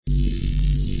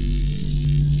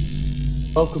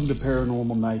Welcome to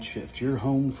Paranormal Nightshift, your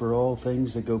home for all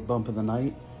things that go bump in the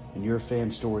night, and your fan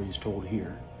stories told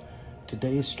here.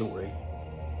 Today's story,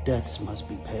 Debts Must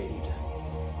Be Paid.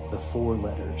 The 4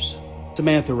 letters.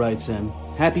 Samantha writes in,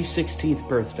 Happy 16th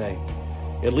birthday.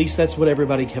 At least that's what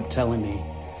everybody kept telling me.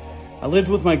 I lived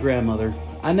with my grandmother.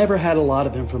 I never had a lot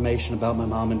of information about my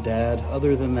mom and dad,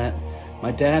 other than that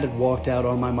my dad had walked out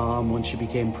on my mom when she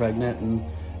became pregnant, and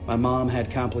my mom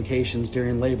had complications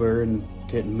during labor and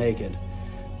didn't make it.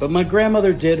 But my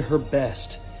grandmother did her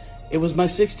best. It was my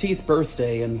 16th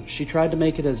birthday, and she tried to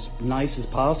make it as nice as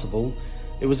possible.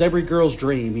 It was every girl's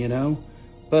dream, you know?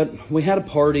 But we had a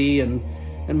party and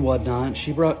whatnot.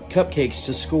 She brought cupcakes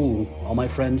to school. All my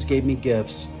friends gave me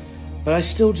gifts. But I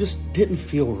still just didn't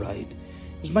feel right.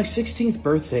 It was my 16th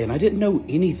birthday, and I didn't know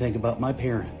anything about my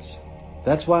parents.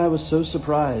 That's why I was so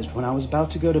surprised when I was about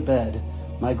to go to bed.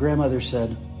 My grandmother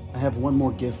said, I have one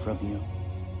more gift from you.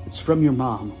 It's from your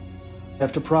mom. You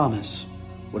have to promise,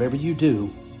 whatever you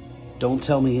do, don't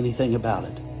tell me anything about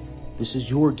it. This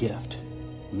is your gift,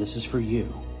 and this is for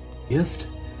you. Gift?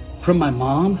 From my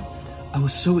mom? I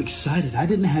was so excited. I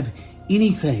didn't have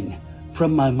anything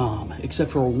from my mom, except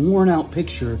for a worn-out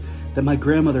picture that my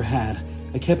grandmother had.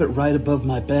 I kept it right above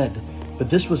my bed, but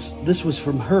this was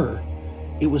from her.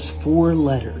 It was 4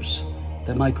 letters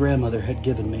that my grandmother had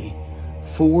given me.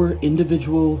 4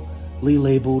 individually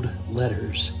labeled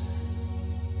letters.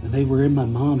 And they were in my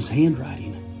mom's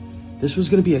handwriting. This was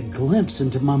going to be a glimpse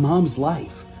into my mom's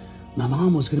life. My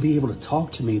mom was going to be able to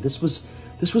talk to me. This was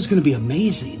going to be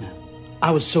amazing. I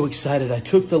was so excited. I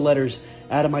took the letters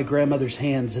out of my grandmother's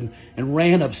hands and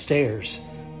ran upstairs.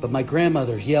 But my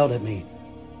grandmother yelled at me,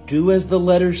 do as the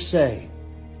letters say.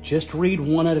 Just read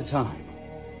one at a time.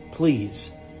 Please.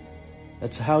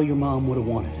 That's how your mom would have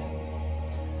wanted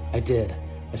it. I did.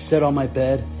 I sat on my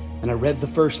bed and I read the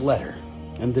first letter.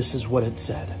 And this is what it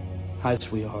said. Hi,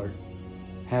 sweetheart.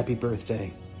 Happy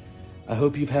birthday. I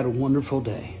hope you've had a wonderful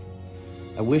day.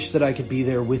 I wish that I could be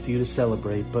there with you to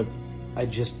celebrate, but I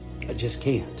just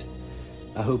can't.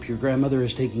 I hope your grandmother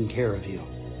is taking care of you.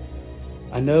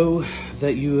 I know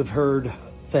that you have heard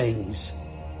things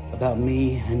about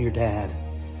me and your dad,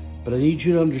 but I need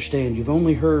you to understand you've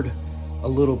only heard a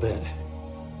little bit.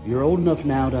 You're old enough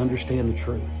now to understand the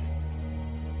truth.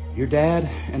 Your dad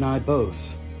and I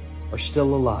both are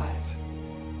still alive.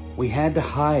 We had to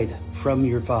hide from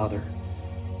your father.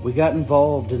 We got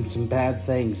involved in some bad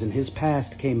things, and his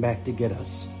past came back to get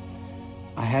us.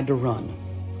 I had to run,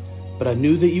 but I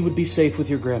knew that you would be safe with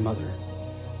your grandmother.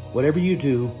 Whatever you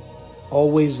do,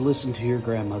 always listen to your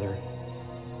grandmother.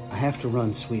 I have to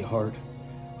run, sweetheart.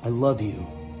 I love you.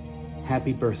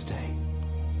 Happy birthday.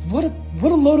 What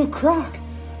a load of crock.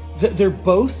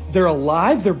 They're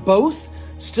alive. They're both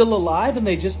still alive, and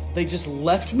they just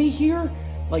left me here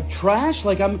like trash,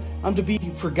 like I'm to be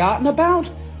forgotten about.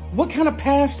 What kind of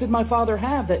past did my father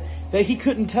have that he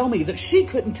couldn't tell me, that she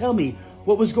couldn't tell me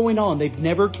what was going on? They've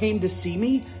never came to see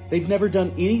me. They've never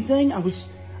done anything. I was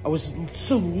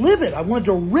so livid. I wanted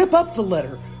to rip up the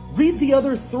letter, read the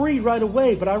other 3 right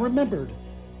away, but I remembered.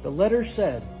 The letter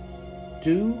said,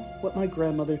 do what my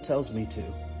grandmother tells me to,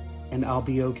 and I'll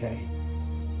be okay.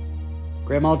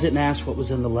 Grandma didn't ask what was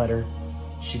in the letter.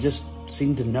 She just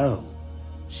seemed to know.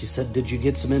 She said, did you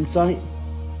get some insight?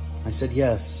 I said,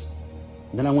 yes.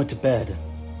 And then I went to bed.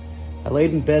 I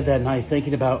laid in bed that night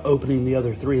thinking about opening the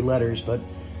other 3 letters, but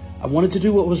I wanted to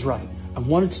do what was right. I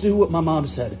wanted to do what my mom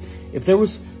said. If there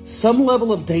was some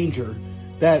level of danger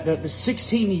that the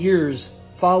 16 years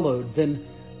followed, then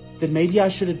maybe I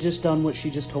should have just done what she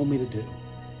just told me to do.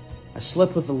 I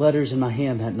slept with the letters in my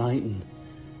hand that night and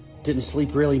didn't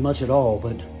sleep really much at all,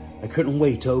 but I couldn't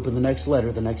wait to open the next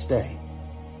letter the next day.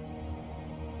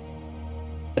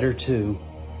 Letter 2.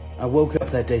 I woke up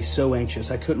that day so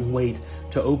anxious. I couldn't wait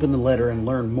to open the letter and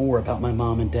learn more about my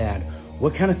mom and dad.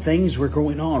 What kind of things were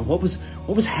going on? What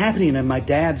was happening in my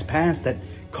dad's past that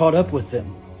caught up with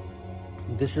them?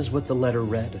 This is what the letter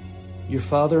read. Your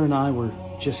father and I were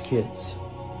just kids.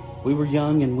 We were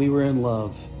young and we were in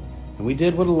love. And we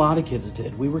did what a lot of kids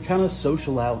did. We were kind of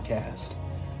social outcasts.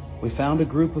 We found a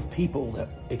group of people that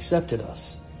accepted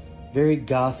us. Very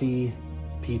gothy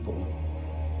people.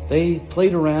 They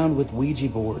played around with Ouija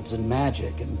boards and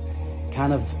magic and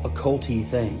kind of occulty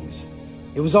things.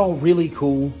 It was all really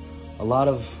cool. A lot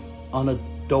of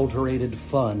unadulterated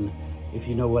fun, if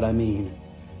you know what I mean.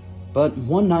 But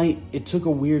one night, it took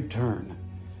a weird turn.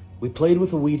 We played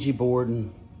with a Ouija board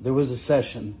and there was a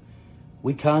session.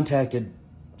 We contacted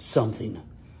something.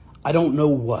 I don't know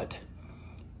what.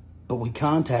 But we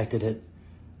contacted it,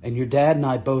 and your dad and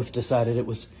I both decided it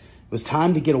was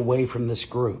time to get away from this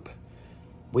group.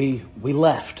 We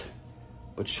left,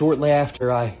 But shortly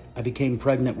after, I became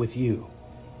pregnant with you,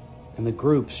 and the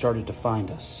group started to find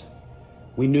us.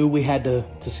 We knew we had to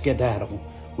skedaddle.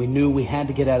 We knew we had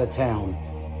to get out of town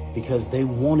because they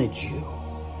wanted you,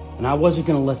 and I wasn't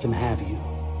going to let them have you.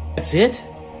 That's it?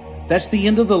 That's the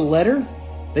end of the letter?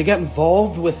 They got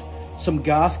involved with some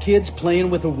goth kids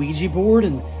playing with a Ouija board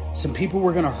and some people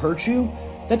were going to hurt you?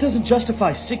 That doesn't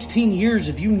justify 16 years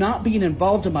of you not being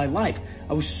involved in my life.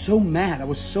 I was so mad. I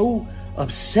was so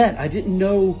upset. I didn't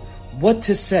know what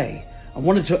to say. I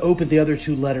wanted to open the other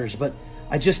 2 letters, but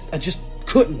I just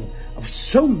couldn't. I was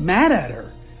so mad at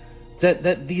her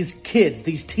that these kids,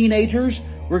 these teenagers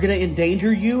were going to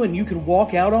endanger you and you could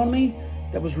walk out on me.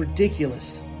 That was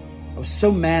ridiculous. I was so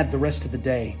mad the rest of the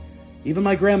day. Even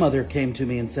my grandmother came to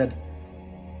me and said,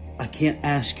 I can't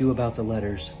ask you about the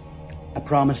letters. I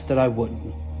promised that I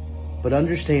wouldn't. But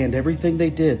understand, everything they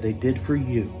did for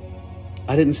you.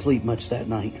 I didn't sleep much that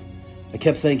night. I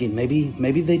kept thinking,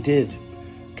 maybe they did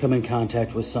come in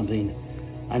contact with something.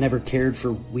 I never cared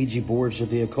for Ouija boards or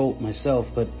the occult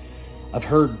myself, but I've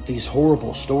heard these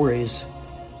horrible stories.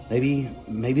 Maybe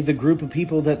the group of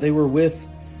people that they were with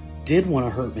did want to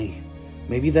hurt me.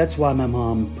 Maybe that's why my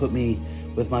mom put me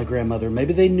with my grandmother.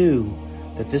 Maybe they knew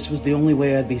that this was the only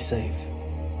way I'd be safe.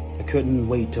 I couldn't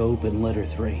wait to open letter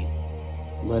 3.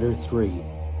 Letter 3.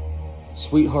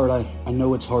 Sweetheart, I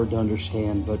know it's hard to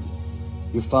understand, but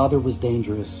your father was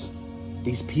dangerous.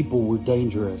 These people were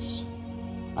dangerous.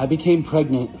 I became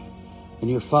pregnant, and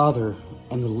your father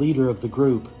and the leader of the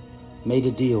group made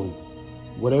a deal.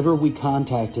 Whatever we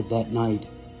contacted that night,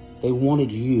 they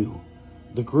wanted you.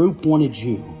 The group wanted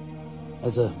you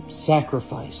as a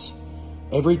sacrifice.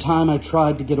 Every time I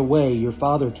tried to get away, your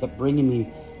father kept bringing me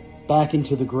back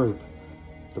into the group.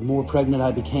 The more pregnant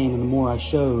I became and the more I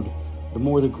showed, the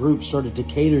more the group started to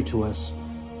cater to us.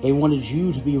 They wanted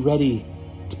you to be ready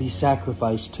to be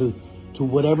sacrificed to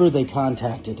whatever they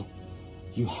contacted.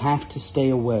 You have to stay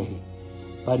away.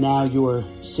 By now you're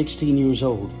 16 years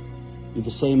old. You're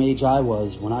the same age I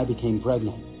was when I became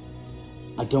pregnant.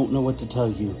 I don't know what to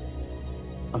tell you.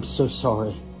 I'm so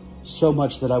sorry. So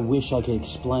much that I wish I could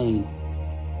explain.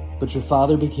 But your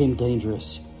father became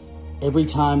dangerous. Every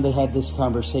time they had this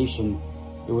conversation,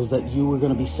 it was that you were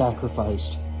going to be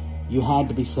sacrificed. You had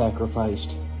to be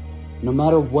sacrificed. No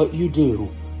matter what you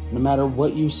do, no matter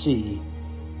what you see,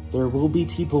 there will be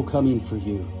people coming for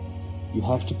you. You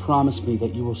have to promise me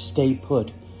that you will stay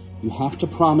put. You have to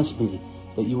promise me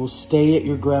that you will stay at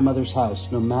your grandmother's house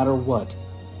no matter what.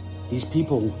 These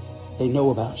people, they know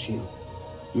about you.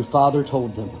 Your father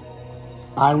told them.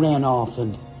 I ran off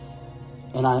and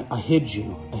I hid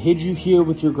you. I hid you here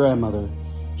with your grandmother.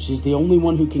 She's the only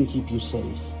one who can keep you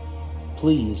safe.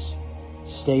 Please,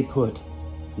 stay put.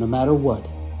 No matter what,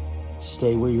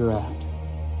 stay where you're at.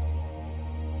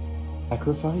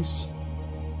 Sacrifice?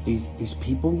 These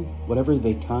people, whatever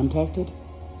they contacted,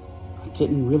 I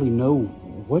didn't really know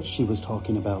what she was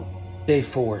talking about. Day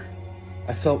 4,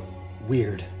 I felt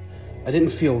weird. I didn't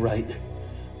feel right.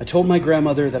 I told my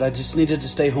grandmother that I just needed to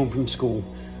stay home from school.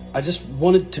 I just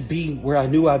wanted to be where I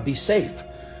knew I'd be safe.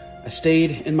 I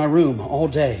stayed in my room all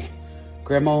day.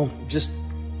 Grandma just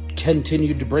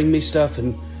continued to bring me stuff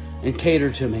and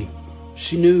cater to me.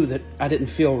 She knew that I didn't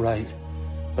feel right,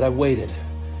 but I waited.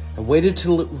 I waited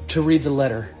to read the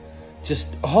letter. Just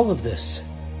all of this.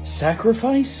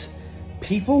 Sacrifice?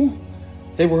 People?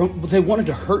 They wanted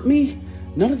to hurt me?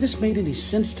 None of this made any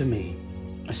sense to me.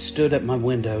 I stood at my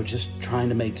window just trying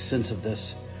to make sense of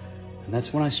this. And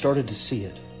that's when I started to see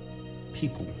it.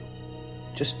 People.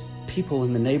 Just people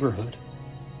in the neighborhood.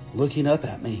 Looking up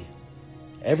at me.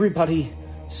 Everybody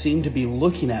seemed to be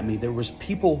looking at me. There was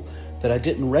people that I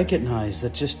didn't recognize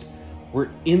that just were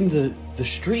in the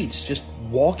streets, just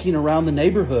walking around the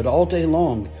neighborhood all day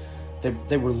long.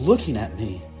 They were looking at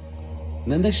me.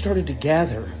 And then they started to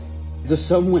gather. The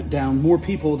sun went down. More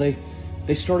people, they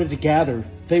started to gather.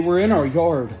 They were in our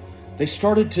yard. They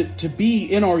started to be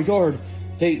in our yard.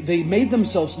 They made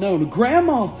themselves known.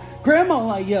 Grandma!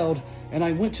 Grandma! I yelled. And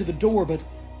I went to the door, but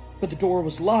the door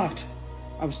was locked.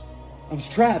 I was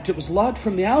trapped. It was locked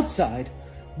from the outside.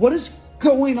 What is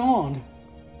going on?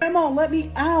 Grandma, let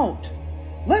me out!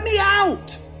 Let me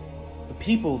out! The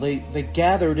people, they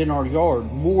gathered in our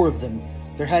yard, more of them.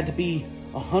 There had to be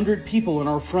 100 people in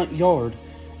our front yard.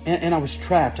 And I was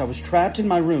trapped. I was trapped in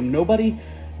my room. Nobody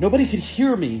could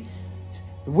hear me.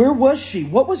 Where was she?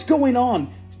 What was going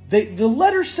on? The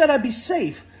letter said I'd be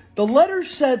safe. The letter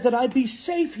said that I'd be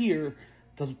safe here.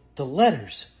 The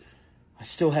letters. I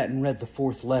still hadn't read the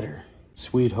 4th letter.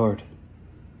 Sweetheart,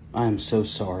 I am so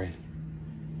sorry.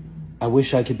 I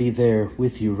wish I could be there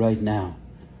with you right now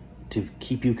to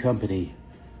keep you company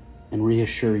and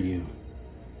reassure you.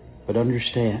 But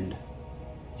understand,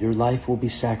 your life will be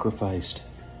sacrificed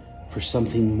for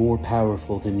something more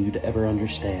powerful than you'd ever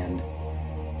understand.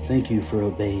 Thank you for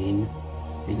obeying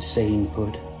and staying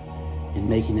put and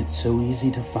making it so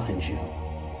easy to find you.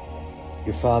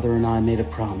 Your father and I made a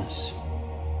promise,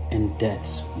 and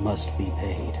debts must be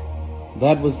paid.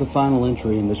 That was the final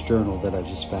entry in this journal that I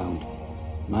just found.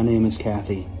 My name is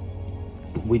Kathy.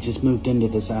 We just moved into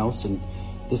this house, and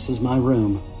this is my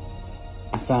room.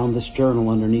 I found this journal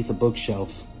underneath a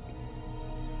bookshelf.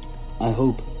 I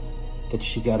hope that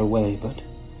she got away, but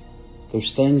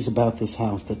there's things about this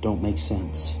house that don't make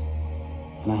sense,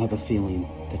 and I have a feeling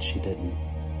that she didn't.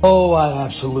 Oh, I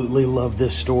absolutely love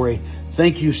this story.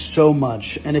 Thank you so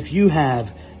much. And if you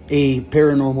have a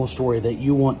paranormal story that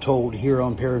you want told here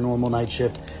on Paranormal Night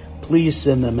Shift, please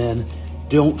send them in.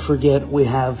 Don't forget, we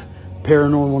have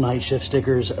Paranormal Night Shift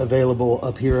stickers available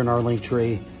up here in our link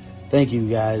tree. Thank you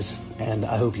guys, and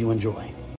I hope you enjoy.